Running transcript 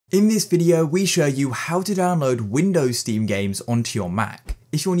In this video, we show you how to download Windows Steam games onto your Mac.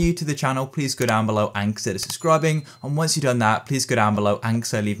 If you're new to the channel, please go down below and consider subscribing. And once you've done that, please go down below and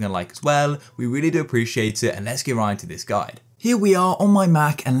consider leaving a like as well. We really do appreciate it, and let's get right into this guide. Here we are on my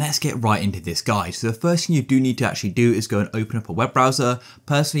Mac, and let's get right into this guide. So the first thing you do need to actually do is go and open up a web browser.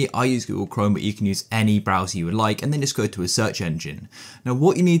 Personally, I use Google Chrome, but you can use any browser you would like, and then just go to a search engine. Now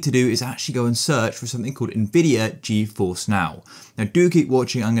what you need to do is actually go and search for something called NVIDIA GeForce Now. Now do keep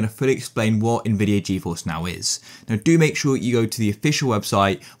watching, I'm going to fully explain what NVIDIA GeForce Now is. Now do make sure you go to the official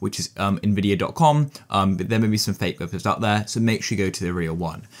website, which is nvidia.com, but there may be some fake websites out there, so make sure you go to the real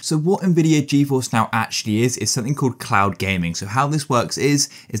one. So what NVIDIA GeForce Now actually is something called cloud gaming. So how this works is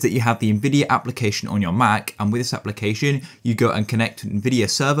that you have the NVIDIA application on your Mac, and with this application, you go and connect to an NVIDIA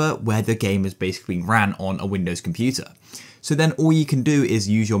server where the game is basically ran on a Windows computer. So then all you can do is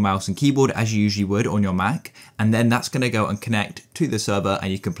use your mouse and keyboard as you usually would on your Mac, and then that's going to go and connect to the server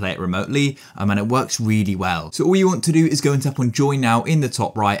and you can play it remotely, and it works really well. So all you want to do is go and tap on join now in the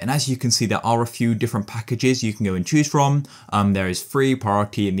top right, and as you can see there are a few different packages you can go and choose from. There is free,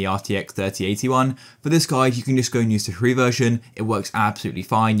 priority, and the RTX 3080 For this guide you can just go and use the free version. It works absolutely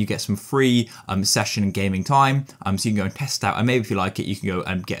fine. You get some free session and gaming time, so you can go and test it out, and maybe if you like it you can go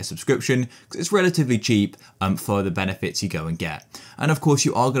and get a subscription because it's relatively cheap for the benefits you go and get. And of course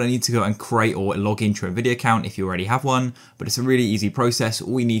you are going to need to go and create or log into your NVIDIA account if you already have one, but it's a really easy process.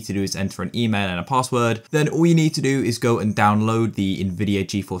 All you need to do is enter an email and a password. Then all you need to do is go and download the NVIDIA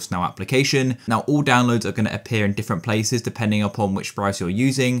GeForce Now application. Now all downloads are going to appear in different places depending upon which browser you're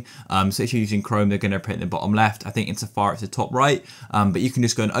using. So if you're using Chrome, they're going to appear in the bottom left. I think in Safari it's the top right, but you can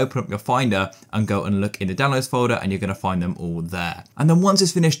just go and open up your Finder and go and look in the downloads folder, and you're going to find them all there. And then once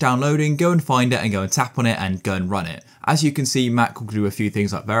it's finished downloading, go and find it and go and tap on it and go and run it. As you can see, Mac will do a few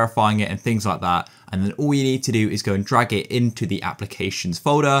things like verifying it and things like that. And then all you need to do is go and drag it into the applications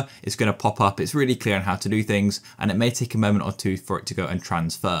folder. It's going to pop up. It's really clear on how to do things, and it may take a moment or two for it to go and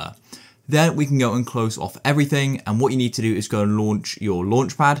transfer. Then we can go and close off everything, and what you need to do is go and launch your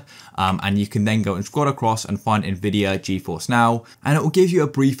launchpad, and you can then go and scroll across and find NVIDIA GeForce Now, and it will give you a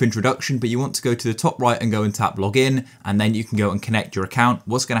brief introduction, but you want to go to the top right and go and tap login, and then you can go and connect your account.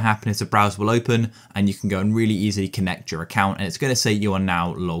 What's going to happen is the browser will open and you can go and really easily connect your account, and it's going to say you are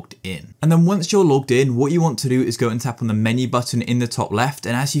now logged in. And then once you're logged in, what you want to do is go and tap on the menu button in the top left,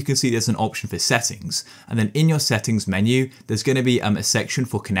 and as you can see there's an option for settings, and then in your settings menu there's going to be a section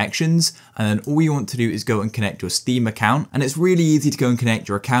for connections. And then all you want to do is go and connect your Steam account, and it's really easy to go and connect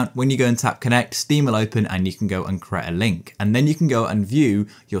your account. When you go and tap connect, Steam will open and you can go and create a link, and then you can go and view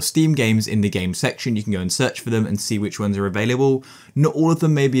your Steam games in the game section. You can go and search for them and see which ones are available. Not all of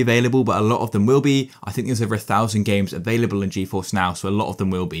them may be available, but a lot of them will be. I think there's over 1,000 games available in GeForce Now, so a lot of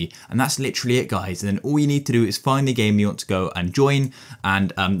them will be, and that's literally it, guys. And then all you need to do is find the game you want to go and join,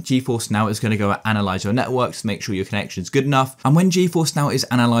 and GeForce Now is going to go and analyze your network to make sure your connection is good enough. And when GeForce Now is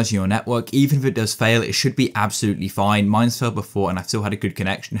analyzing your network, even if it does fail, it should be absolutely fine. Mine's failed before and I've still had a good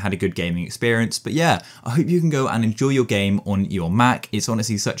connection, had a good gaming experience. But yeah, I hope you can go and enjoy your game on your Mac. It's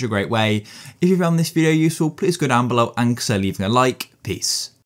honestly such a great way. If you found this video useful, please go down below and consider leaving a like. Peace.